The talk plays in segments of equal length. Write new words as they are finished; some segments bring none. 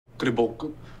그래 뭐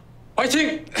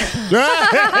파이팅! He's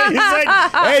like,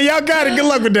 hey, y'all got it. Good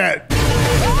luck with that.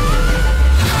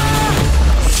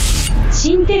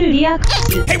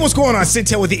 Hey, what's going on?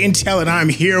 Syntell with the Intel, and I'm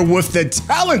here with the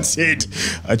talented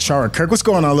Achara Kirk. What's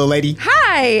going on, little lady?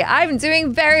 Hi, I'm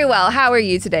doing very well. How are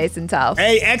you today, Syntell?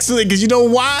 Hey, excellent, because you know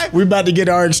why? We're about to get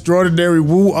our extraordinary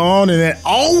woo on, and that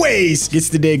always gets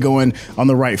the day going on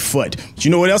the right foot. But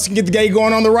you know what else can get the day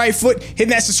going on the right foot? Hitting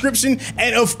that subscription,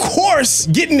 and of course,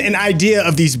 getting an idea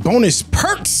of these bonus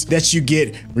perks that you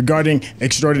get regarding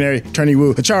extraordinary attorney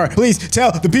woo. Achara, please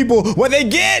tell the people what they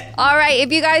get. All right,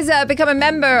 if you guys become a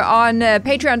member on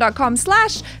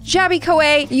patreon.com/Jaby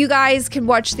Koay, you guys can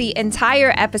watch the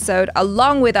entire episode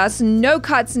along with us. No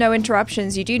cuts, no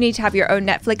interruptions. You do need to have your own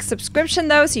Netflix subscription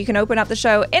though, so you can open up the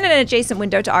show in an adjacent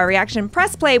window to our reaction,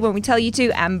 press play when we tell you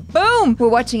to, and boom, we're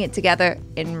watching it together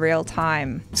in real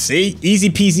time. See? Easy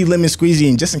peasy lemon squeezy,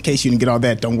 and just in case you didn't get all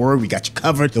that, don't worry, we got you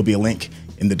covered. There'll be a link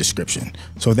in the description.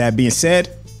 So with that being said,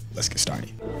 let's get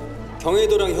started.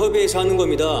 경혜도랑 협의해서 하는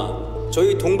겁니다.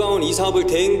 저희 동방원 이 사업을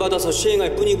대행받아서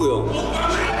시행할 뿐이고요.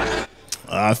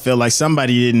 I feel like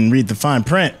somebody didn't read the fine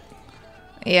print.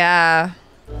 Yeah.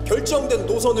 결정된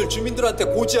노선을 주민들한테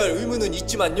고지할 의무는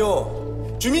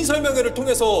있지만요. 주민 설명회를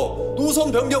통해서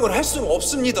노선 변경을 할 수는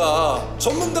없습니다.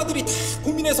 전문가들이 다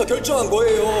고민해서 결정한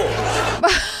거예요.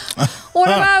 What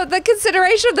about the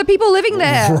consideration of the people living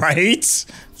there? Right?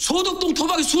 소독동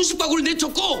토박이 수십 가구를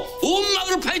내쫓고 온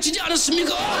마을을 파헤치지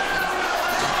않았습니까?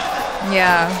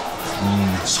 Yeah.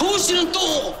 서울시는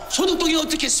또 소독동이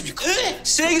어떻게 했습니까?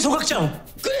 쓰레기 소각장.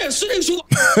 그래, 쓰레기 소각.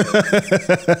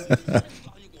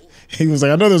 He was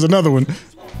like, I know there's another one.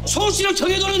 서울시랑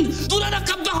경혜도는 눈 하나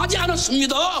깜빡하지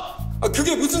않았습니다.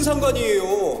 그게 무슨 상관이에요?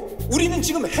 우리는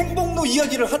지금 행복로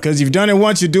이야기를 한. Because you've done it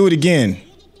once, you do it again.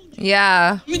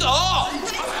 Yeah.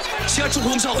 지하철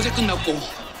공사 어제 끝났고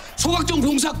소각동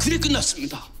공사 그제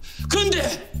끝났습니다.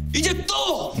 그런데 이제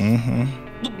또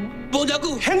뭐냐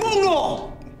그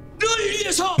행복로를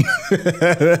위해서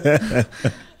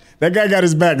That guy got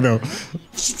his back though.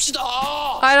 쉽시다.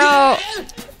 I know.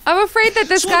 I'm afraid that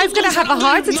this guy's gonna have a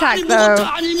heart attack though.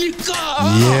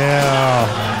 Yeah.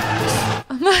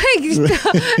 I'm like,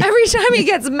 every time he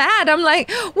gets mad, I'm like,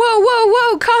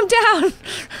 whoa, calm down.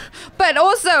 But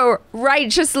also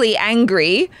righteously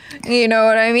angry. You know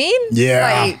what I mean? Yeah.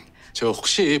 Like, 저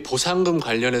혹시 보상금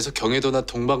관련해서 경혜도나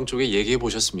동방 쪽에 얘기해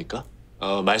보셨습니까?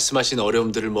 말씀하신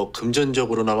어려움들을 뭐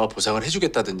금전적으로나마 보상을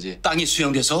해주겠다든지. 땅이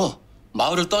수용돼서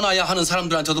마을을 떠나야 하는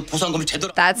사람들한테도 보상금을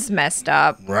제대로. that's messed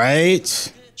up.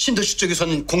 Right? 신도시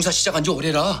쪽에서는 공사 시작한 지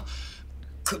오래라.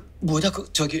 그 뭐냐 그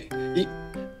저기 이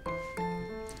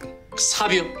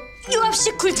사비용.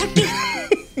 유압식 굴착기.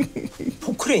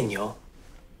 포크레인이요.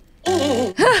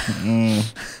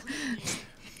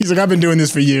 He's like, I've been doing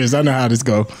this for years. I know how this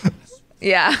go.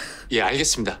 Yeah. 예,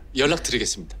 알겠습니다.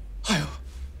 연락드리겠습니다. 아유,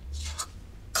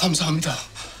 감사합니다.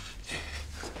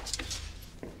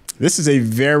 This is a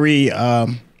very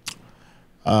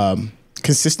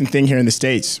consistent thing here in the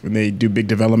States when they do big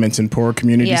developments in poor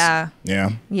communities.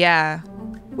 Yeah. Yeah.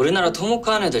 우리나라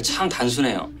토목하는 애들 참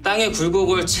단순해요. 땅의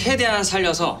굴곡을 최대한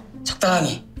살려서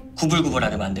적당히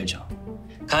구불구불하게 만들죠.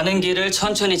 가는 길을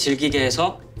천천히 즐기게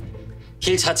해서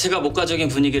길 자체가 목가적인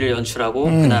분위기를 연출하고 그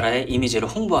나라의 이미지를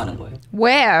홍보하는 거예요.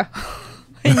 Where?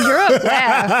 In Europe,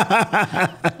 where?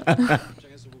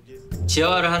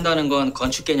 지하화를 한다는 건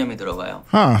건축 개념이 들어가요.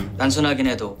 단순하긴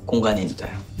해도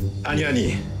공간이니까요.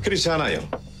 아니, 그렇지 않아요.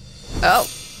 Oh.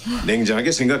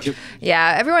 냉정하게 생각해.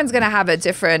 Yeah, everyone's gonna have a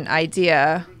different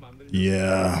idea.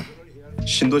 Yeah.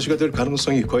 신도시가 될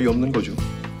가능성이 거의 없는 거죠.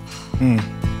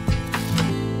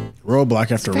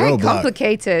 Roadblock after Very roadblock.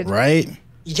 complicated. Right?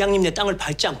 이장님네 땅을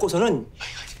밟지 않고서는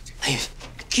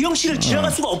기영 씨를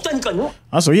지나갈 수가 없다니까요.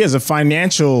 Also, he has a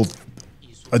financial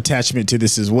attachment to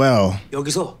this as well.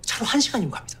 여기서 차로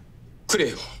 1시간이면 갑니다.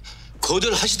 그래요.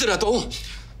 거절하시더라도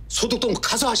소독동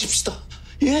가서 하십시다.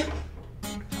 예?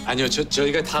 아니요,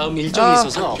 저희가 다음 일정이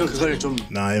있어서 그걸 좀.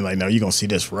 No, I'm like, no, you're gonna see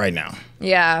this right now.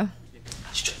 Yeah.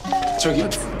 저기.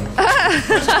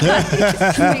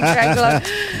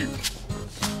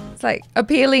 It's like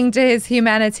appealing to his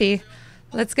humanity.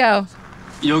 Let's go.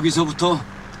 여기서부터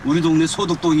우리 동네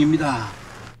소독동입니다.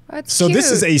 That's So cute.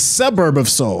 this is a suburb of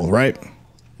Seoul, right?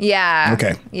 Yeah.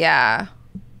 Okay. Yeah.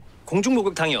 공중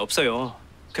목욕탕이 없어요.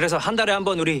 그래서 한 달에 한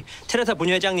번 우리 테레사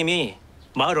부녀회장님이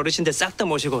마을 어르신들 싹 다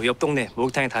모시고 옆 동네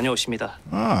목욕탕에 다녀오십니다.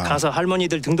 가서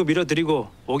할머니들 등도 밀어드리고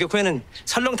목욕 후에는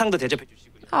설렁탕도 대접해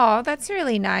주시고요. Oh, that's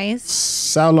really nice.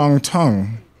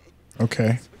 Saolongtong.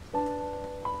 Okay.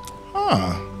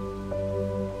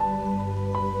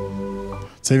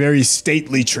 It's a very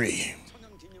stately tree.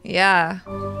 Yeah.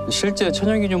 실제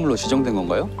천연기념물로 지정된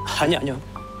건가요? 아니요.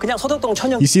 그냥 소덕동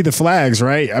천연. You see the flags,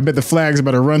 right? I bet the flags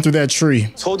about to run through that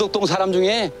tree. 소덕동 사람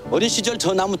중에 어린 시절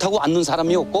저 나무 타고 앉는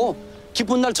사람이 없고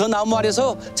기쁜 날 저 나무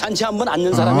아래서 잔치 한번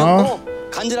앉는 사람이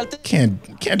없고 간절할 때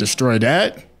Can't destroy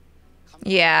that.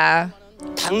 Yeah.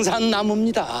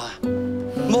 당산나무입니다.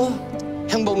 뭐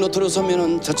행복로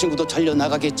들어서면은 저 친구도 잘려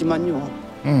나가겠지만요.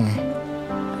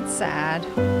 That's sad.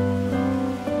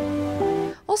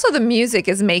 Also, the music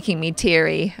is making me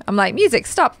teary. I'm like, music,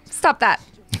 stop that.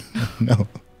 No.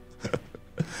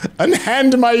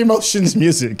 Unhand my emotions,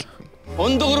 music.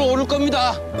 언덕으로 오를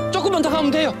겁니다. 조금만 더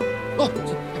가면 돼요.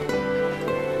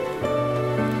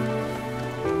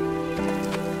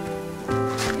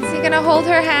 Is he gonna hold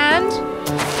her hand?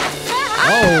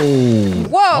 Oh.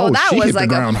 Whoa, Oh, that she was hit the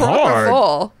like a ground proper hard.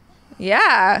 fall.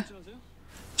 Yeah.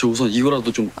 저 우선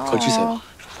이거라도 좀 걸치세요.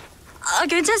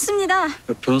 괜찮습니다.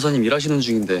 변호사님 일하시는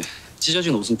중인데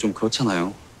찢어진 옷은 좀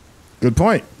그렇잖아요. Good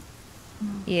point.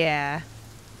 Yeah.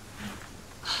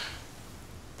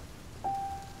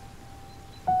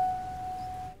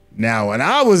 Now, when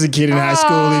I was a kid in high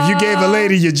school, if you gave a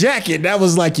lady your jacket, that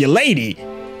was like your lady.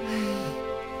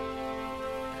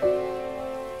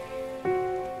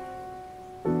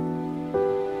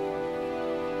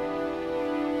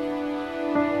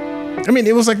 I mean,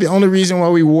 it was like the only reason why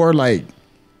we wore like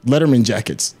Letterman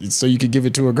jackets, so you could give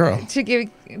it to a girl. To give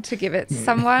it to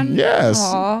someone? Yes.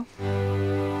 Aww.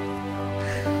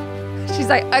 She's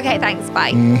like, okay, thanks,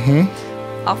 bye.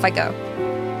 Off I go.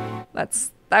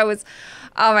 That was,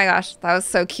 oh my gosh, that was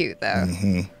so cute though.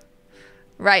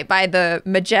 Right by the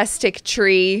majestic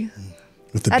tree.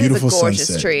 With the That is a beautiful gorgeous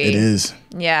sunset. tree. It is.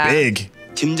 Yeah. Big.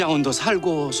 김장원도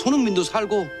살고 손흥민도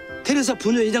살고 테레사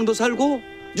부녀회장도 살고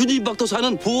유진박도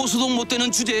사는 보수동 못 되는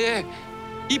주제에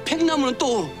이 팽나무는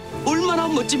또 얼마나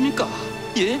멋집니까?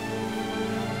 예?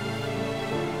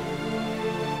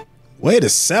 Way to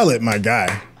sell it, my guy.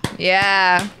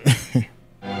 Yeah.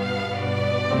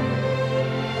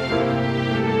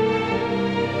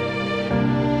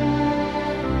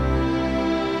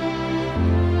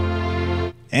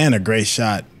 And a great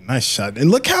shot. Nice shot. And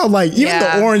look how like even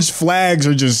Yeah. the orange flags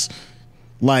are just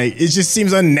like it just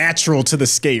seems unnatural to the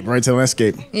scape, right? To the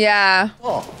landscape. Yeah.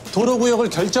 도로구역을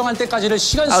결정할 때까지를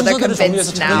시간 Oh, they're 순서대로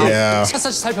정리해서 convinced now. Yeah.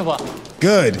 차차히 살펴봐.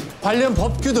 Good. 관련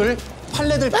법규들,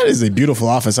 판례들 That is a beautiful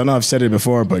office. I know I've said it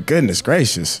before, but goodness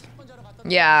gracious.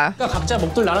 Yeah. 각자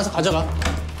목들 나눠서 가져가.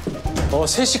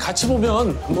 셋이 같이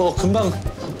보면 뭐 금방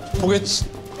보겠지.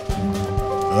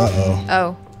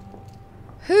 Oh.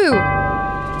 Who?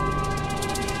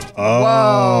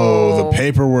 Oh, the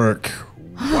paperwork.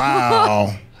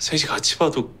 Wow. 셋이 같이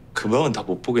봐도 금방은 다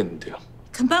못 보겠는데요.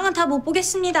 금방은 다 못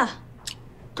보겠습니다.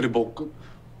 그래 뭐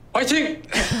파이팅!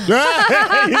 He's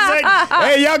like,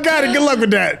 hey, y'all got it. Good luck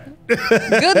with that.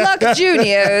 Good luck,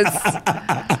 juniors.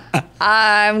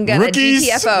 I'm gonna Rookies.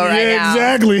 GTFO right now.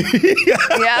 Exactly.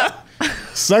 Yeah.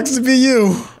 Sucks to be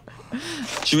you.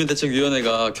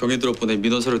 주민대책위원회가 경희도로 보낸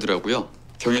민원서류들하고요.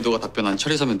 경희도가 답변한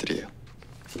처리 서면들이에요.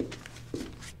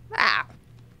 Ah.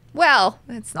 Well,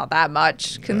 it's not that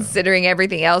much considering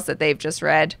everything else that they've just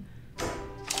read.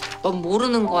 넌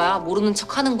모르는 거야? 모르는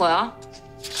척하는 거야?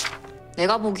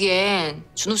 내가 보기엔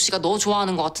준호 씨가 너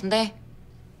좋아하는 것 같은데?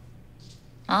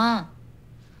 아,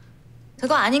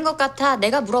 그거 아닌 것 같아.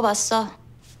 내가 물어봤어.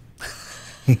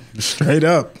 Straight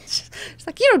up. She's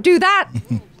like, you don't do that.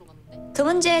 그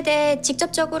문제에 대해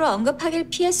직접적으로 언급하길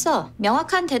피했어.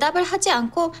 명확한 대답을 하지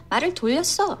않고 말을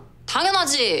돌렸어.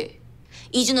 당연하지.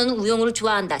 이준호는 우영우를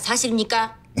좋아한다.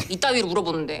 사실입니까? 이따위로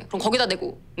물어보는데 그럼 거기다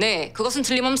대고 네, 그것은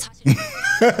틀림없는 사실.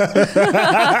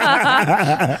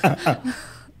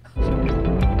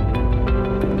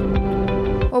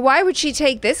 Well, why would she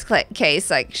take this case?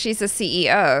 Like, she's a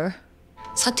CEO.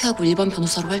 사퇴하고 일반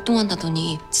변호사로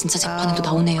활동한다더니 진짜 재판에도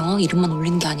나오네요. 이름만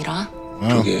올리는 게 아니라.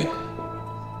 그러게.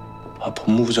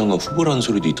 법무부 장관 후보라는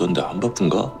소리도 있던데 안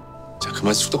바쁜가? 자,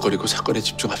 그만 쑥덕거리고 사건에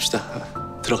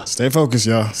집중합시다. 들어가. Stay focused,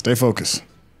 y'all. Stay focused.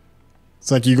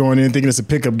 It's like you going in thinking it's a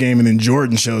pickup game and then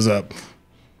Jordan shows up.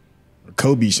 Or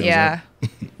Kobe shows up.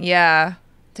 Yeah.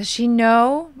 Does she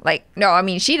know? Like, no, I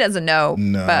mean, she doesn't know.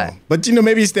 No. But you know,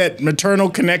 maybe it's that maternal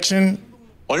connection.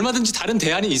 얼마든지 다른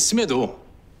대안이 있음에도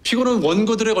피고는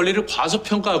원고들의 권리를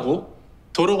과소평가하고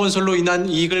도로 건설로 인한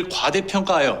이익을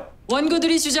과대평가하여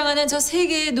원고들이 주장하는 저 세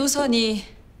개의 노선이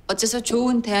어째서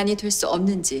좋은 대안이 될 수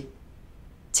없는지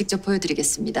직접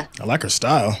보여드리겠습니다. I like her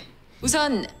style.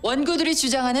 우선 원고들이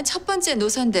주장하는 첫 번째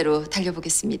노선대로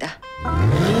달려보겠습니다.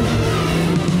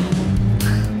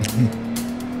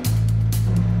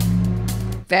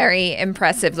 very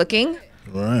impressive looking.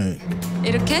 Right.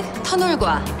 이렇게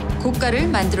터널과 고가를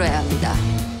만들어야 합니다.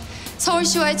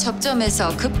 서울시와의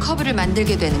접점에서 급 커브를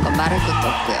만들게 되는 건 말할 것도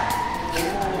없고요.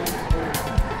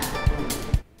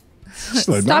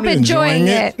 Stop enjoying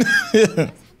it.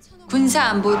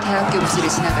 군사안보대학교 부스를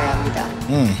지나가야 합니다.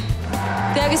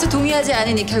 대학에서 동의하지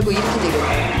않으니 결국 이렇게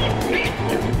되겠네요.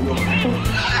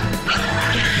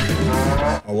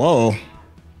 Whoa.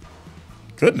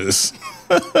 Goodness.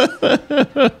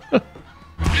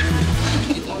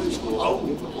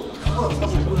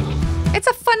 It's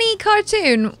a funny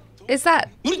cartoon. Is that?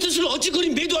 우리 뜻을 어찌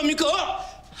그리 매도합니까?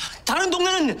 다른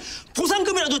동네는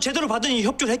보상금이라도 제대로 받으니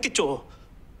협조를 했겠죠.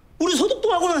 우리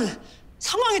소독동하고는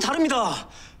상황이 다릅니다.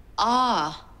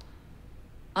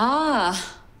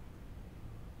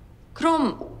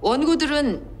 그럼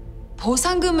원고들은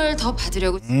보상금을 더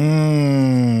받으려고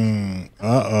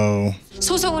Uh-oh.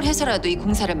 소송을 해서라도 이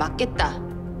공사를 막겠다.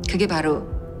 그게 바로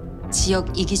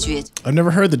지역 이기주의죠. I've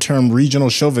never heard the term regional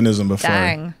chauvinism before.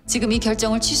 Dang. 지금 이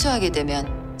결정을 취소하게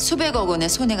되면 수백억 원의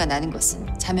손해가 나는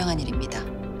것은 자명한 일입니다.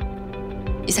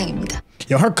 이상입니다.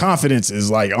 Yo, her confidence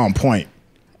is like on point.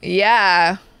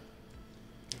 Yeah.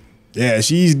 Yeah,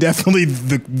 she's definitely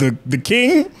the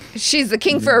king. She's the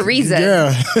king for a reason.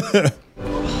 Yeah.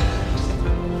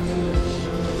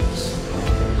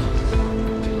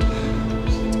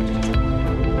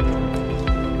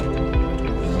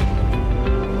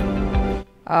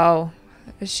 Oh,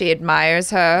 she admires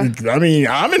her. I mean,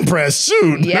 I'm impressed.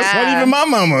 Shoot, Yeah. that's not even my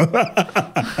mama.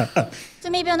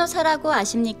 수미 변호사라고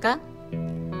아십니까?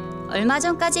 얼마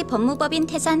전까지 법무법인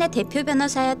태산의 대표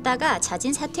변호사였다가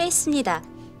자진 사퇴했습니다.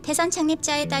 태산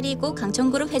창립자의 딸이고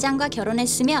강촌그룹 회장과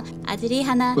결혼했으며 아들이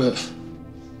하나. 왜?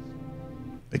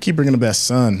 They keep bringing up that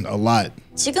son a lot.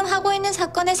 지금 하고 있는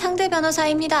사건의 상대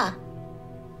변호사입니다.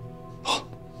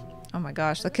 Oh my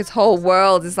gosh, look, his whole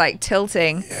world is like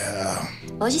tilting.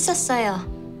 멋있었어요.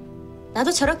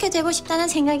 나도 저렇게 되고 싶다는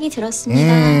생각이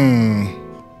들었습니다.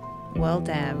 Well,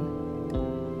 damn.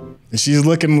 And she's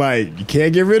looking like, you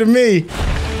can't get rid of me.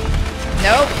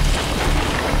 Nope.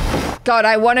 God,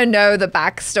 I want to know the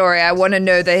backstory. I want to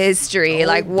know the history.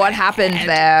 Like, what happened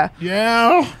there?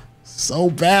 Yeah. So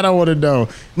bad I want to know.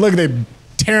 Look, they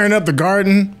tearing up the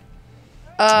garden.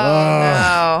 Oh,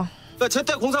 no.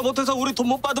 제때 공사 못해서 우리 돈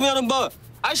못 받으면 뭐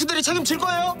아저씨들이 책임질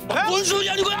거예요? 뭔 소리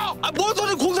하는 거야? 뭔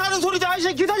소리 공사하는 소리지?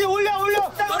 아저씨 기사님 올려.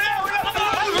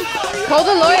 Call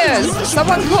the lawyers.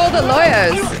 Someone call the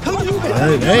lawyers.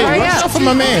 Hey, Hurry watch up. out for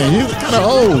my man. He's kind of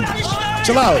old.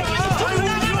 Chill out.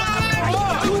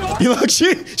 You look,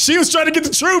 she was trying to get the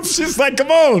troops. She's like,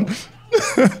 come on.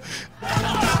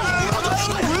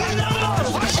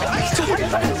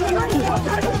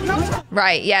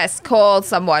 Right, yes, call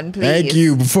someone, please. Thank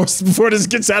you. Before this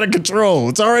gets out of control.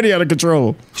 It's already out of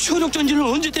control. 소독 전지는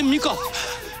언제 됩니까?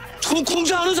 저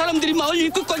공사하는 사람들이 마을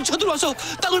입구까지 쳐들어와서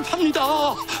땅을 팝니다.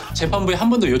 재판부에 한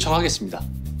번 더 요청하겠습니다.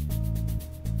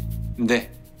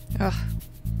 네. Ugh.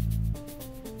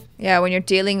 Yeah, when you're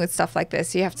dealing with stuff like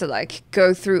this, you have to like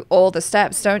go through all the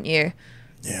steps, don't you?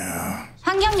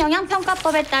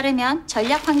 환경영향평가법에 따르면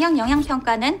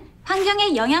전략환경영향평가는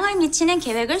환경에 영향을 미치는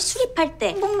계획을 수립할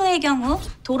때 홍보로의 경우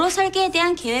도로 설계에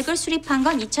대한 계획을 수립한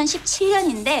건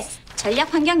 2017년인데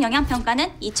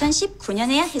전략환경영향평가는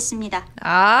 2019년에야 했습니다.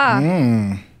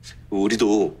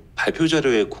 우리도 발표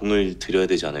자료에 공을 들여야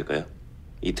되지 않을까요?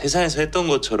 이 태산에서 했던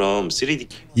것처럼 3D.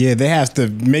 Yeah, they have to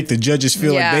make the judges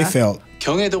feel like they felt.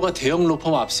 경혜도가 대형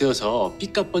로펌 앞세워서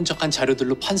삐까뻔쩍한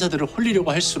자료들로 판사들을 홀리려고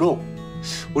할수록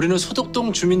우리는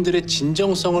소독동 주민들의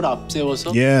진정성을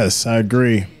앞세워서. Yes, I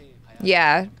agree.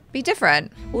 Yeah, be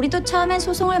different. 우리도 처음엔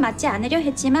소송을 맡지 않으려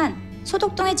했지만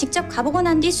소독동에 직접 가보고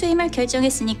난 뒤 수임을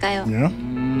결정했으니까요.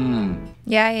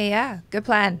 Yeah. Good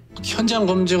plan. 현장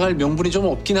검증할 명분이 좀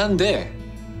없긴 한데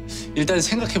일단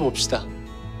생각해 봅시다.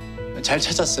 잘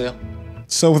찾았어요.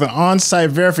 So with the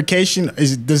on-site verification,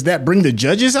 does that bring the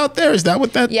judges out there? Is that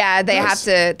what that? Yeah, they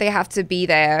have to be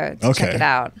there to check it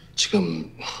out.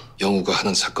 지금 영우가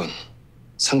하는 사건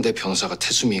상대 변호사가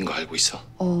태수미인 거 알고 있어?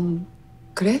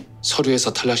 그래?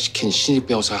 서류에서 탈락시킨 신입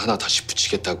변호사 하나 다시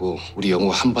붙이겠다고 우리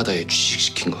영우 한바다에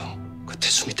취직시킨 거 그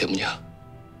태수미 때문이야.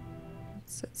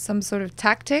 Some sort of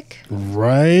tactic?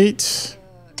 Right.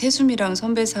 태수미랑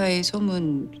선배 사이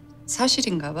소문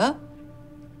사실인가 봐?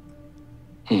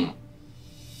 응.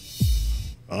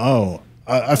 Oh,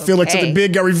 I feel like something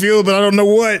big got revealed, but I don't know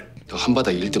what. 너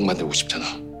한바다 1등 만들고 싶잖아.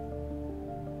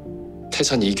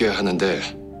 태산이 이겨야 하는데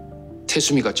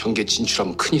태수미가 정계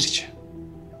진출하면 큰일이지.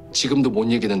 지금도 못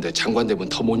이기는데 장관 되면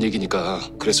더 못 이기니까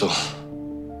그래서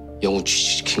영우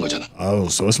취직시킨 거잖아. Oh,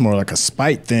 so it's more like a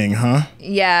spite thing, huh?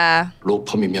 Yeah.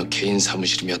 로펌이며 개인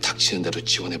사무실이며 닥치는 대로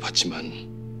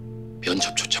지원해봤지만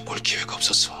면접조차 볼 기회가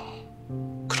없었어.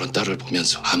 그런 딸을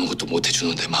보면서 아무것도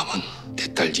못해주는 내 마음은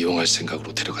내 딸 이용할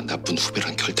생각으로 데려간 나쁜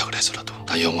후배란 결탁을 해서라도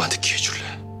나 영우한테 기회 줄래.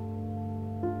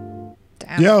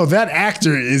 Yo, that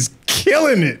actor is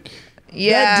killing it.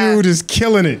 Yeah. That dude is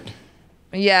killing it.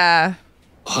 Yeah.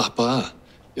 아빠,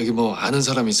 여기 뭐 아는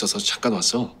사람이 있어서 잠깐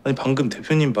왔어. 아니 방금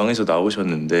대표님 방에서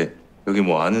나오셨는데 여기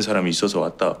뭐 아는 사람이 있어서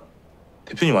왔다.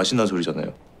 대표님 아신다는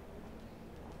소리잖아요.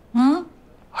 어?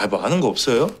 아, 뭐 아는 거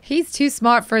없어요? He's too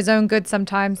smart for his own good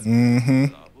sometimes.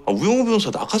 아, 우영우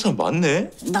변호사 낙하산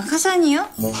맞네? 낙하산이요?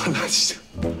 나 진짜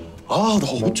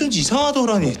나 어쩐지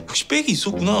이상하더라니. 역시 백이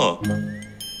있었구나.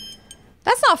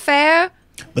 That's not fair.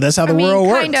 But that's how the I mean, world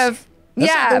works. kind of. That's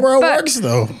yeah, how the world but, works,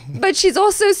 though. But she's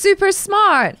also super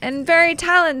smart and very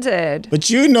talented. But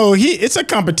you know, it's a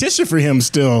competition for him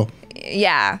still.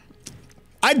 Yeah.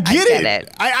 I get it.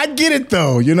 I get it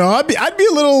though. You know, I'd be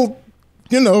a little,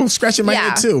 you know, scratching my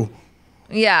head too.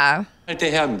 Yeah. 할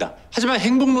때 해야 합니다. 하지만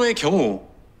행복로의 경우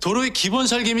도로의 기본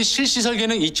설계 및 실시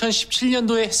설계는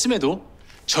 2017년도에 했음에도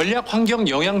전략 환경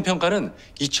영향 평가는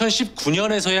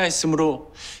 2019년에서야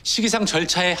했으므로 시기상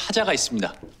절차에 하자가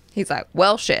있습니다. He's like,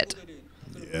 well, shit.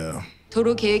 Yeah.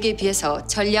 도로 계획에 비해서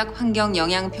전략 환경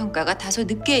영향 평가가 다소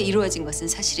늦게 이루어진 것은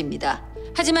사실입니다.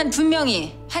 하지만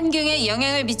분명히 환경에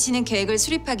영향을 미치는 계획을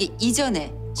수립하기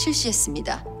이전에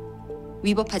실시했습니다.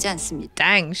 위법하지 않습니다.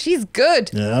 Dang, she's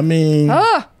good. Yeah, I mean,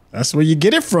 that's where you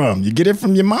get it from. You get it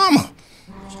from your mama.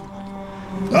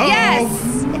 Yes.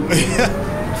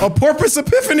 A porpoise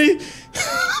epiphany.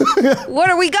 What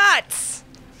do we got?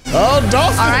 Oh,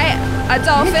 dolphin. All right, a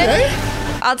dolphin. Okay.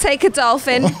 I'll take a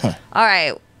dolphin. All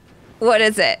right, what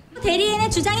is it?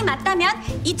 대리인의 주장이 맞다면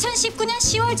 2019년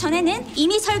 10월 전에는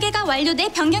이미 설계가 완료돼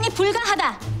변경이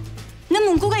불가하다는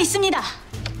문구가 있습니다.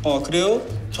 아, 그래요?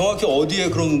 정확히 어디에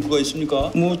그런 문구가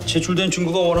있습니까? 뭐 제출된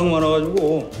증거가 워낙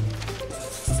많아가지고.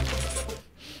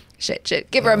 Shit.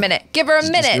 Give her a minute. Give her a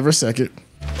minute. Just give her a second.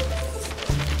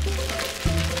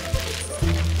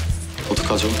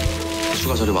 어떡하죠?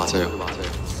 추가 자료 맞아요.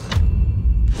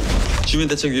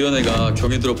 주민대책위원회가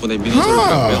경희도로 보낸 민원서를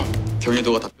받았고요.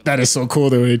 경희도가 답변. That is so cool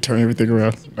that they turn everything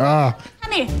around.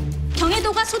 3일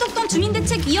경희도가 소독동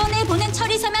주민대책위원회에 보낸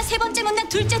처리서면 세 번째 문단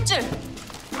둘째 줄.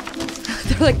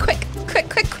 They're like, quick.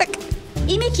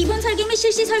 이미 기본 설계 및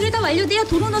실시 설계가 완료되어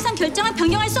도로 노선 결정을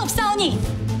변경할 수 없사오니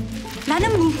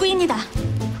라는 문구입니다.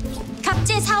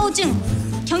 갑제 4호 중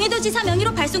경희도지사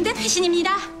명의로 발송된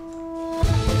회신입니다.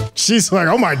 She's like,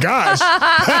 oh my gosh.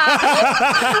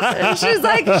 She's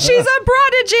like, she's a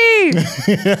prodigy.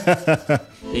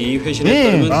 이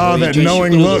회신에 따르면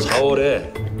 2019년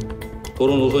 4월에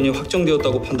도로 노선이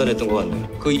확정되었다고 판단했던 것 같네요.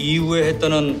 그 이후에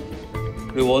했다는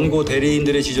우리 원고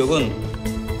대리인들의 지적은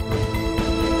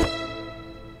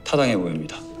타당해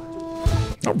보입니다.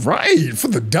 All right, for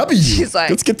the W. She's like,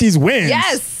 let's get these wins.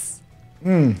 Yes.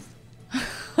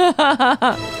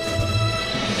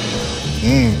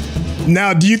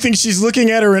 Now, do you think she's looking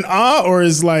at her in awe, or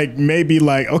is like maybe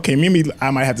like, okay, maybe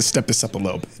I might have to step this up a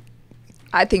little bit?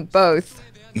 I think both.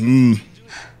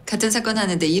 같은 사건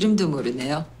하는데 이름도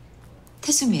모르네요.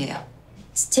 태수미예요.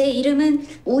 제 이름은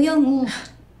우영우입니다.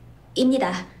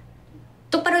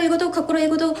 똑바로 읽어도 거꾸로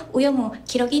읽어도 우영우.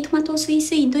 기러기 토마토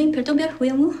스위스 인도인 별똥별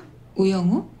우영우.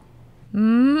 우영우?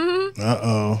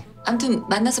 Uh-oh. 아무튼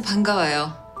만나서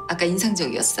반가워요. 아까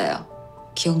인상적이었어요.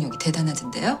 기억력이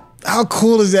대단하던데요? How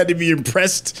cool is that to be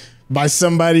impressed by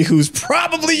somebody who's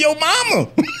probably your mama?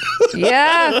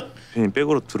 Yeah. 대표님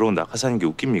백으로 들어온 낙하산인 게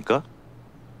웃깁니까?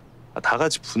 다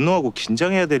같이 분노하고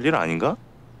긴장해야 될 일 아닌가?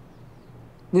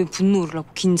 왜 분노를 하고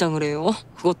긴장을 해요?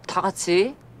 그거 다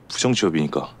같이?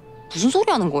 부정취업이니까. 무슨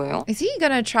소리 하는 거예요? Is he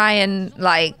gonna try and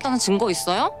like 일단은 증거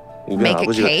있어요? 우리 make a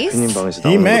아버지가 case? 대표님 방에서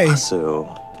He 나오는 may. 거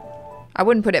봤어요. I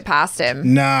wouldn't put it past him.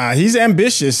 Nah, he's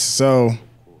ambitious, so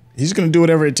he's gonna do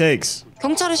whatever it takes.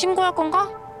 경찰에 신고할 건가?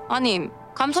 아님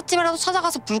감사팀이라도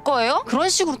찾아가서 불 거예요? 그런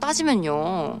식으로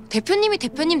따지면요. 대표님이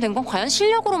대표님 된 건 과연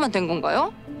실력으로만 된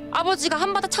건가요? 아버지가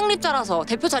한바다 창립자라서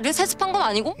대표 자리를 세습한 건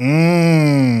아니고?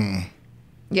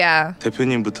 Yeah.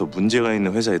 대표님부터 문제가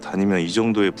있는 회사에 다니면 이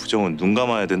정도의 부정은 눈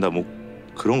감아야 된다 뭐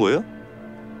그런 거예요?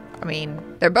 I mean,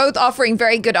 they're both offering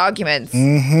very good arguments.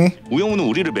 우영우는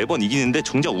우리를 매번 이기는데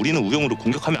정작 우리는 우영우를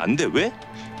공격하면 안 돼. 왜?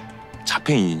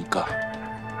 자폐인이니까.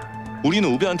 우리는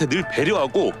우배한테 늘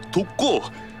배려하고 돕고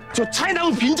저 차에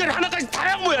나온 빈자리 하나까지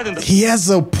다 양보해야 된다. He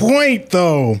has a point,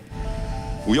 though.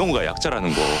 우영우가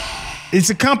약자라는 거. It's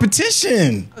a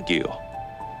competition.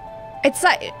 It's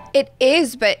like it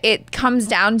is, but it comes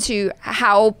down to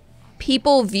how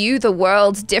people view the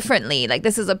world differently. Like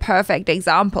this is a perfect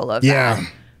example of that.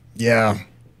 Yeah.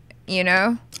 You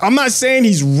know? I'm not saying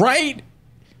he's right.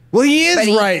 Well, he is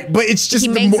right, but it's just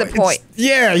he makes a point.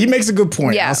 Yeah, he makes a good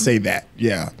point. Yeah. I'll say that.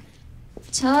 Yeah.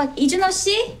 저 이준호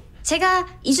씨 제가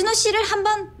이준호 씨를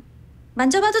한번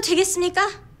만져봐도 되겠습니까?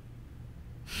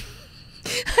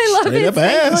 I love his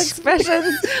facial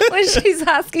expressions when she's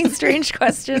asking strange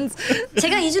questions.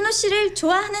 제가 이준호 씨를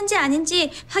좋아하는지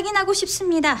아닌지 확인하고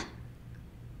싶습니다.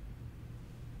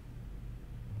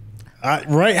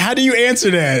 Right? How do you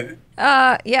answer that?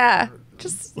 Yeah.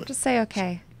 Just say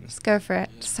okay. Just go for it.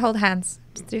 Just hold hands.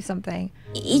 Just do something.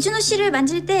 이준호 씨를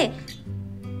만질 때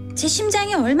제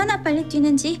심장이 얼마나 빨리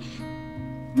뛰는지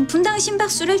분당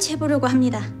심박수를 재보려고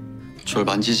합니다. 절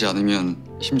만지지 않으면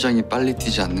심장이 빨리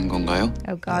뛰지 않는 건가요?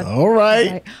 Oh God. All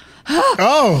right.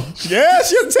 Oh, yeah,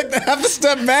 she'll take the half a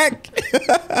step back.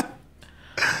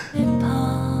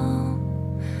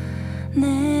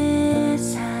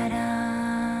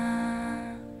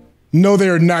 No,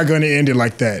 they're not going to end it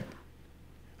like that.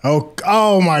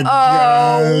 Oh my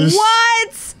gosh.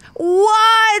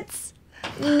 What?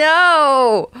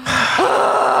 No.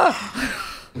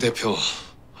 대표,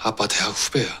 아빠 대학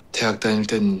후배야. 대학 다닐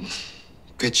땐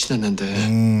꽤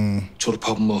친했는데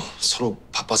졸업하고 뭐 서로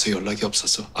바빠서 연락이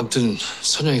없었어. 아무튼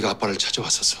선영이가 아빠를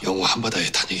찾아왔었어. 영우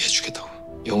한바다에 다니게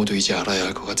해주겠다고. 영우도 이제 알아야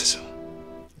할 것 같아서.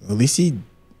 At least he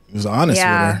was honest with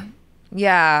her.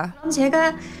 Yeah. 그럼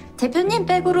제가 대표님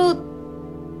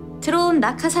백으로 들어온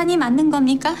낙하산이 맞는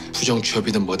겁니까? 부정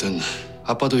취업이든 뭐든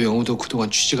아빠도 영우도 그동안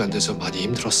취직 안 돼서 많이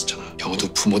힘들었었잖아.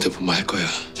 영우도 부모 대부모 할 거야.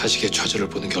 자식의 좌절을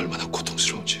보는 게 얼마나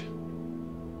고통스러운지.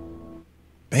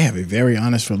 They have a very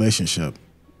honest relationship.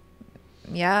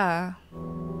 Yeah.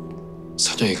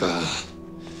 선영이가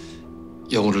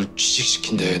영우를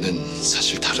취직시킨 데에는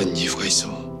사실 다른 이유가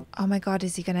있어. Oh my God,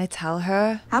 is he gonna tell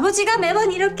her? 아버지가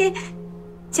매번 이렇게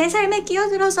제 삶에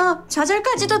끼어들어서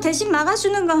좌절까지도 대신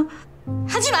막아주는 거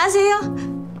하지 마세요.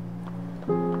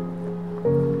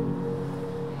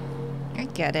 I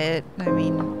get it. I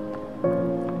mean,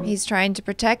 he's trying to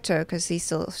protect her because he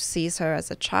still sees her as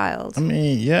a child. I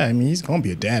mean, yeah, I mean, he's going to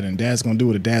be a dad, and dad's going to do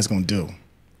what a dad's going to do.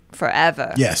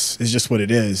 Forever. Yes, it's just what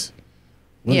it is.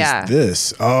 What Yeah. is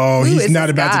this? Oh, Who he's is not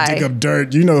this about guy? to dig up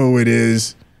dirt. You know who it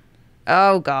is.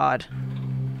 Oh God.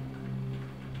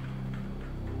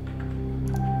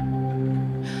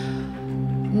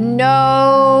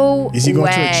 No. Is he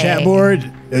going to a chat way.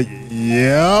 board?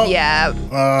 Yep. Yeah.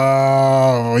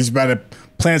 Oh, he's about to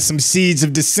plant some seeds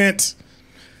of dissent.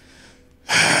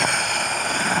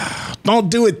 Don't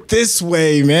do it this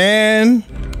way, man.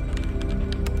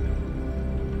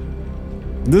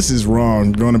 This is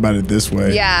wrong, going about it this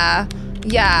way. Yeah.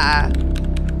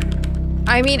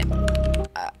 I mean,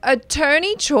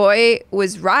 Attorney Choi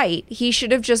was right. He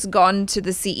should have just gone to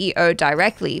the CEO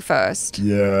directly first.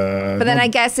 Yeah. But then I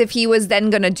guess if he was then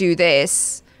going to do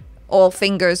this, all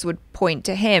fingers would point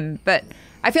to him. But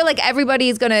I feel like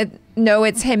everybody's going to know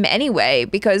it's him anyway,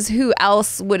 because who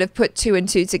else would have put two and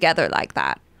two together like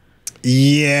that?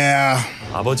 Yeah.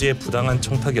 아버지의 부당한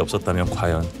청탁이 없었다면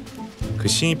과연 그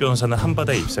신입 변호사는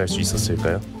한바다에 입사할 수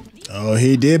있었을까요? Oh,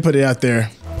 he did put it out there.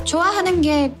 좋아하는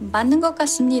게 맞는 것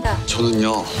같습니다.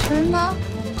 저는요. 설마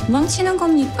도망치는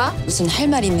겁니까? 무슨 할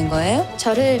말 있는 거예요?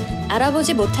 저를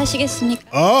알아보지 못하시겠습니까?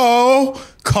 Oh,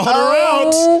 called her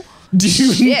out. Do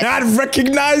you Shit. not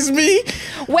recognize me?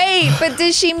 Wait, but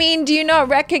does she mean, do you not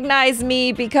recognize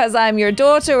me because I'm your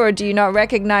daughter, or do you not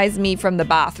recognize me from the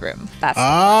bathroom? That's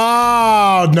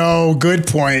Oh, no, good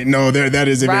point. No, that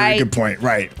is a very Right. good point.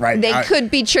 Right. they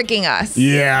could be tricking us.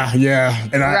 Yeah.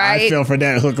 And I Right. fell for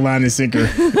that hook, line, and sinker.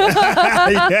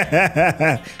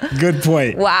 Yeah. Good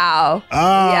point. Wow.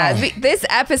 Oh. Yeah, this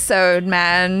episode,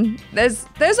 man, there's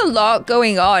a lot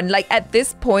going on. Like at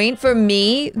this point, for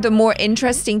me, the more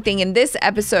interesting thing in this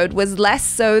episode was less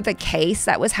so the case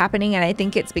that was happening, and I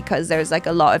think it's because there's like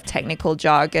a lot of technical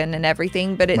jargon and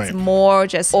everything, but it's Right. more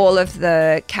just all of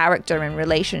the character and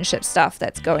relationship stuff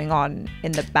that's going on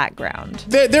in the background.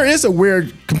 There is a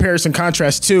weird comparison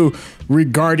contrast too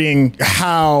regarding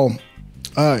how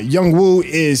Young Woo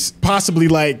is possibly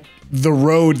like the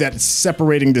road that's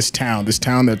separating this town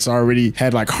that's already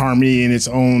had like harmony in its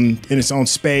own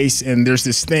space, and there's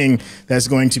this thing that's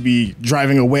going to be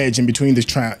driving a wedge in between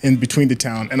the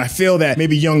town. And I feel that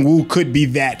maybe Young Woo could be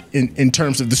that in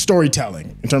terms of the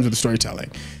storytelling.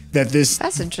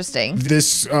 That's interesting.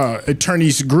 This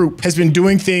attorneys group has been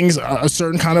doing things a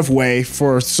certain kind of way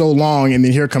for so long, and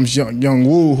then here comes Young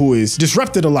Woo, who has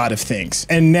disrupted a lot of things.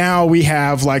 And now we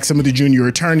have like some of the junior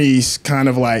attorneys kind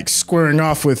of like squaring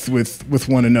off with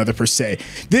one another per se.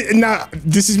 Now,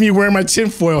 this is me wearing my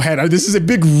tinfoil hat. This is a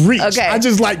big reach. Okay. I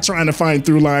just like trying to find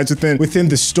through lines within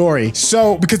the story.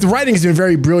 So because the writing has been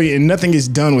very brilliant, and nothing is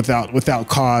done without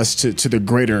cause to the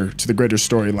greater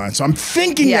storyline. So I'm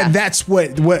thinking that that's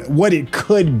what what it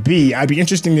could be. I'd be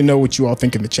interested to know what you all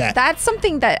think in the chat. That's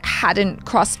something that hadn't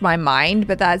crossed my mind,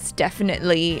 but that's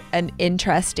definitely an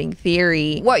interesting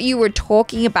theory. What you were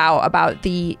talking about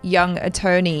the young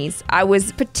attorneys, I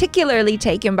was particularly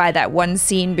taken by that one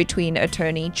scene between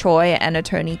Attorney Choi and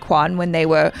Attorney Kwan when they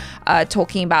were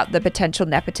talking about the potential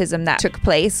nepotism that took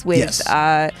place with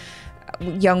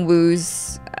Young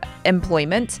Woo's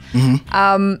employment.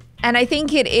 And I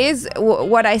think it is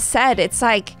what I said. It's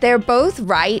like they're both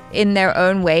right in their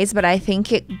own ways, but I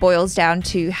think it boils down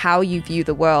to how you view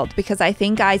the world. Because I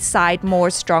think I side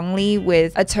more strongly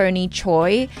with Attorney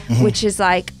Choi, which is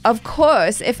like, of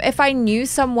course, if I knew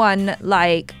someone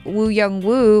like Woo Young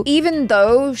Woo, even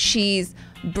though she's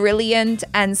brilliant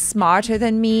and smarter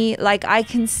than me, like I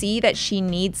can see that she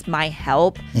needs my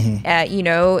help, you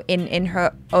know, in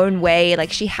her own way.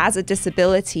 Like she has a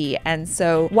disability, and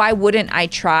so why wouldn't I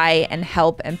try and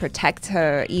help and protect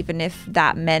her, even if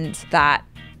that meant that,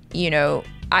 you know,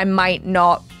 I might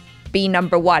not be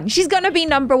number one. She's gonna be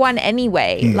number one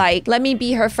anyway. Like, let me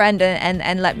be her friend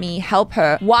and let me help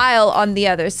her. While on the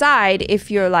other side, if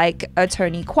you're like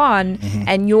Attorney Kwan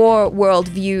and your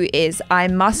worldview is I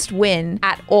must win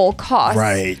at all costs.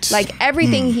 Right. Like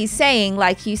everything he's saying,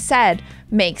 like you said,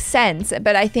 makes sense.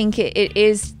 But I think it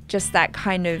is just that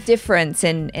kind of difference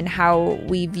in how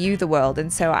we view the world.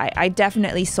 And so I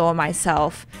definitely saw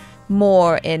myself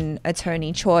more in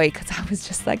Attorney Choi, because I was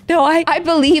just like, no, I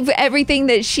believe everything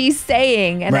that she's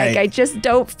saying, and like I just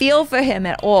don't feel for him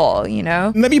at all, you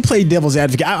know. Let me play devil's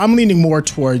advocate. I'm leaning more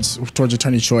towards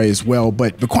Attorney Choi as well,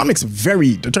 but Attorney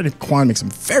Kwan makes some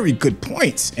very good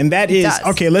points, and that is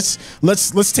okay. Let's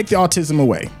take the autism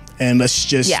away. And let's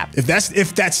just,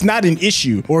 if that's not an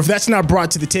issue, or if that's not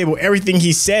brought to the table, everything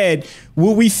he said,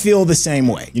 will we feel the same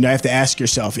way? You know, I have to ask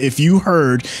yourself, if you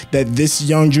heard that this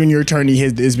young junior attorney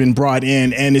has been brought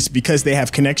in and it's because they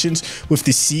have connections with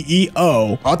the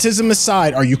CEO, autism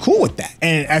aside, are you cool with that?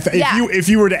 And if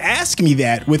you were to ask me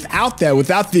that, without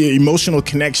the emotional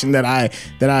connection that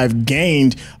I've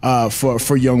gained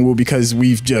for Young Woo, because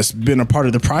we've just been a part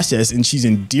of the process and she's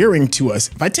endearing to us,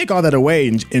 if I take all that away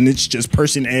and it's just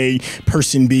person A,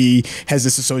 person B has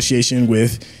this association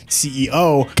with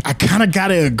CEO, I kind of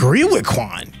gotta agree with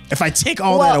Kwan if I take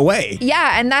all that away.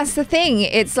 Yeah, and that's the thing.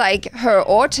 It's like her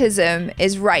autism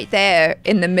is right there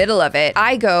in the middle of it.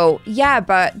 I go, yeah,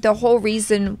 but the whole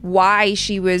reason why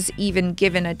she was even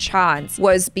given a chance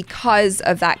was because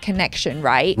of that connection,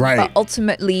 right? Right. But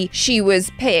ultimately, she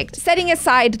was picked. Setting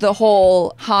aside the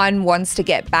whole Han wants to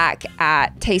get back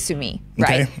at Taesumi,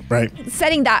 right? Okay, right.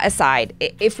 Setting that aside,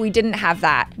 if we didn't have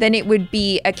that, then it would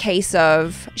be a case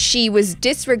of she was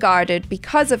disregarded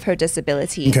because of her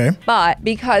disability. Okay. But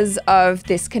because of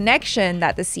this connection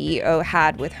that the CEO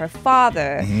had with her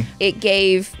father, it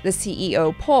gave the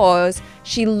CEO pause.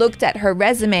 She looked at her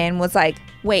resume and was like,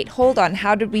 wait, hold on,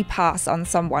 how did we pass on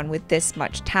someone with this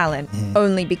much talent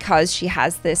only because she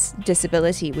has this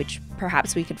disability, which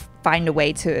perhaps we could find a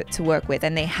way to work with,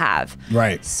 and they have.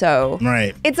 Right. So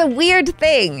it's a weird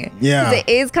thing. Yeah. 'Cause it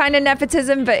is kind of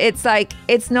nepotism, but it's like,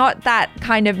 it's not that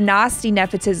kind of nasty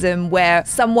nepotism where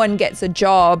someone gets a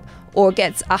job or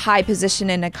gets a high position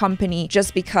in a company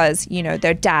just because, you know,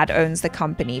 their dad owns the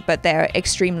company, but they're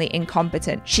extremely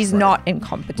incompetent. She's not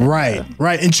incompetent. Right,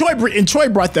 right. And Choi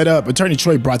brought that up. Attorney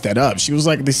Choi brought that up. She was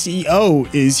like, the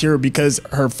CEO is here because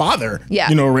her father,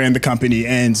 you know, ran the company.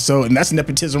 And that's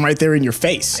nepotism right there in your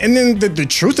face. And then the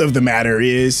truth of the matter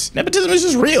is nepotism is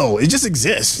just real. It just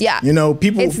exists. Yeah. You know,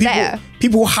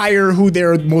 people hire who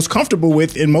they're most comfortable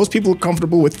with, and most people are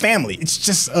comfortable with family. It's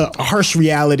just a harsh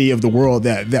reality of the world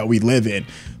that we live in.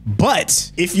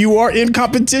 But if you are in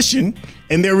competition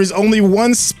and there is only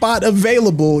one spot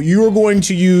available, you're going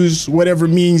to use whatever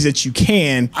means that you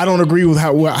can. I don't agree with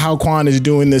how Kwan is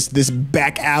doing this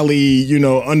back alley, you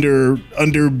know,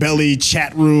 underbelly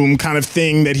chat room kind of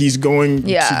thing that he's going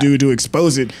to do to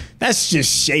expose it. That's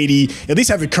just shady. At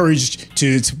least have the courage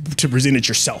to present it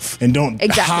yourself, and don't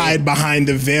hide behind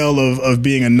the veil of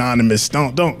being anonymous.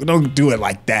 Don't do it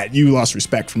like that. You lost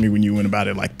respect for me when you went about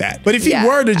it like that. But if he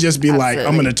were to just be like,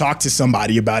 I'm going to talk to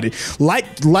somebody about it,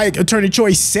 like Attorney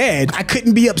Choi said, I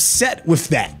couldn't be upset with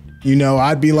that. You know,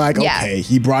 I'd be like, okay,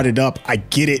 he brought it up. I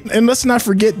get it. And let's not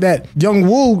forget that Young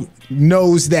Woo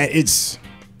knows that it's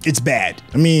bad.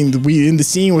 I mean, we in the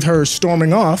scene with her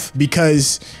storming off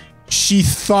because she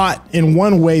thought in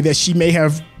one way that she may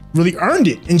have really earned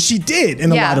it. And she did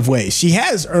in a lot of ways. She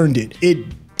has earned it. It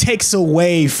takes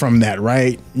away from that,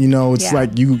 right? You know, it's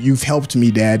like you've helped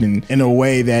me, Dad, in a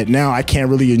way that now I can't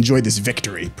really enjoy this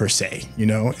victory per se, you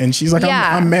know? And she's like,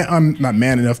 I'm not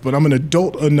man enough, but I'm an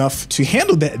adult enough to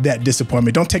handle that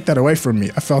disappointment. Don't take that away from me.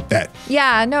 I felt that.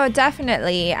 Yeah, no,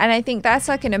 definitely. And I think that's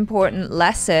like an important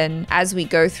lesson as we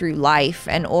go through life,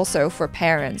 and also for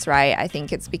parents, right? I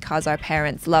think it's because our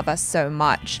parents love us so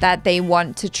much that they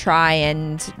want to try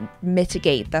and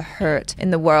mitigate the hurt in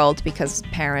the world, because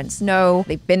parents know,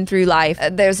 they've been through life.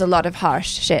 There's a lot of harsh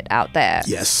shit out there.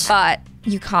 Yes. But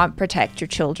you can't protect your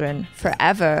children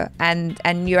forever, and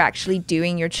you're actually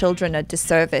doing your children a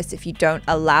disservice if you don't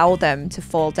allow them to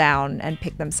fall down and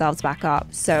pick themselves back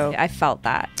up. So I felt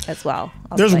that as well.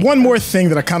 There's one more thing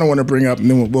that I kind of want to bring up,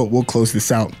 and then we'll close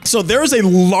this out. So there's a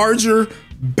larger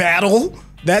battle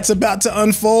that's about to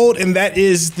unfold, and that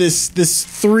is this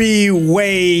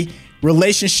three-way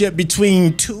relationship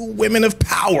between two women of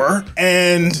power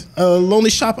and a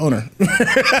lonely shop owner.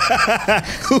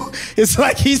 It's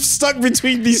like he's stuck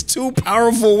between these two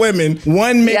powerful women.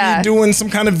 One maybe doing some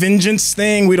kind of vengeance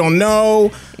thing. We don't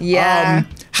know. Yeah.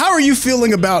 How are you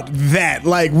feeling about that?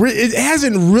 Like, we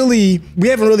haven't really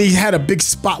had a big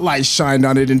spotlight shined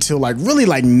on it until really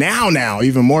now,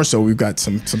 even more so. We've got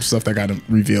some stuff that got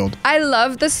revealed. I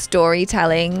love the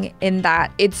storytelling in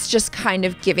that it's just kind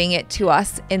of giving it to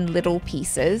us in little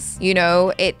pieces. You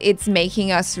know, it's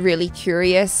making us really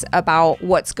curious about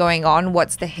what's going on,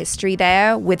 what's the history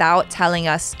there, without telling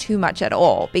us too much at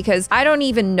all. Because I don't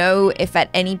even know if at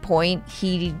any point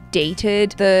he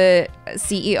dated the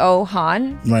CEO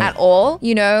Han at all,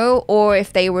 you know, or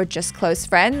if they were just close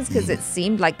friends, because it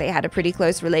seemed like they had a pretty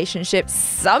close relationship.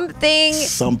 Something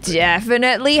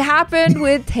definitely happened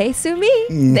with Tae-sumi.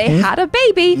 They had a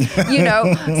baby, you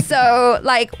know. So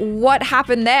like, what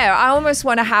happened there? I almost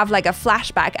want to have like a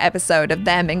flashback episode of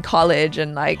them in college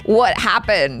and like what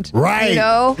happened, right? You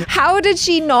know, how did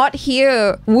she not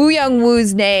hear Woo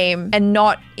Young-woo's name and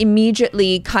not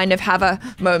immediately kind of have a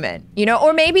moment, you know?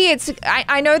 Or maybe it's,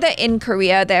 I know that in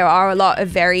Korea there are a lot of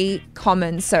very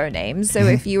common surnames. So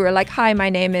if you were like, hi, my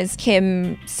name is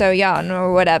Kim So-yeon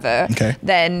or whatever,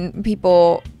 then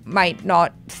people might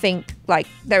not think like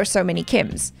there are so many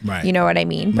Kims, you know what I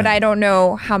mean? But I don't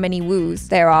know how many Woos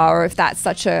there are, or if that's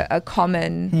such a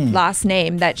common last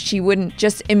name that she wouldn't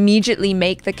just immediately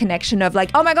make the connection of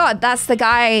like, oh my God, that's the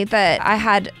guy that I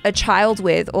had a child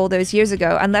with all those years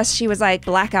ago, unless she was like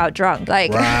blackout drunk.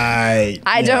 Like,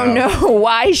 I don't know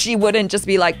why she wouldn't just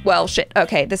be like, well, shit,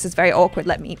 okay, this is very awkward,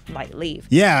 let me like leave.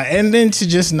 Yeah, and then to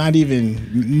just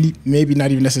maybe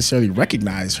not even necessarily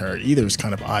recognize her either is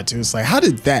kind of odd too. It's like, how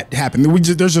did that happen?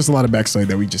 There's just a lot of backstory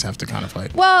that we just have to kind of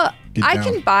like. Well, I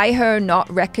can buy her not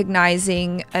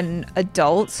recognizing an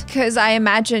adult, because I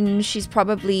imagine she's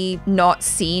probably not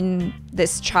seen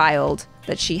this child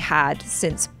that she had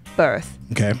since birth.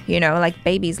 Okay. You know, like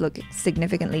babies look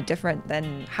significantly different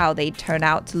than how they turn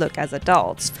out to look as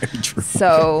adults. Very true.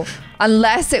 So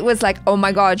unless it was like, oh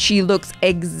my God, she looks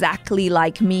exactly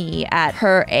like me at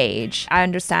her age, I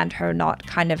understand her not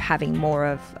kind of having more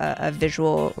of a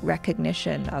visual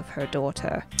recognition of her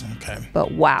daughter. Okay.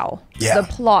 But wow, the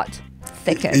plot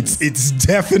thickens. It's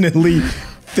definitely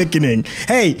thickening.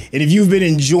 Hey, and if you've been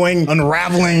enjoying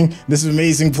unraveling this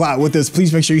amazing plot with us,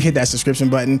 please make sure you hit that subscription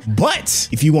button. But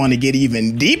if you want to get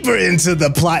even deeper into the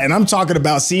plot, and I'm talking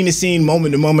about scene to scene,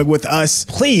 moment to moment with us,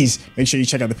 please make sure you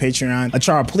check out the Patreon.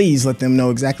 Achara, please let them know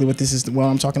exactly what this is, what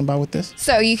I'm talking about with this.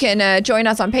 So you can join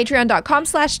us on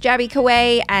patreon.com/Jaby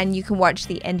Koay, and you can watch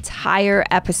the entire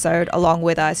episode along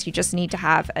with us. You just need to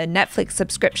have a Netflix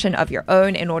subscription of your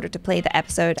own in order to play the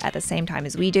episode at the same time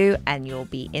as we do, and you'll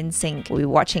be in sync. We'll be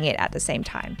watching it at the same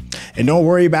time. And don't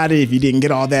worry about it if you didn't get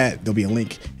all that. There'll be a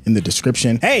link in the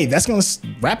description. Hey, that's gonna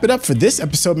wrap it up for this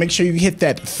episode. Make sure you hit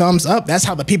that thumbs up. That's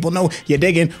how the people know you're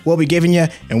digging what we're giving you.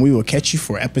 And we will catch you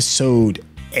for episode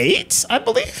 8, I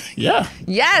believe. Yeah.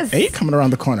 Yes. 8 coming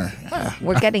around the corner. Yeah.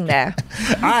 We're getting there.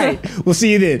 All right. We'll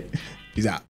see you then. Peace out.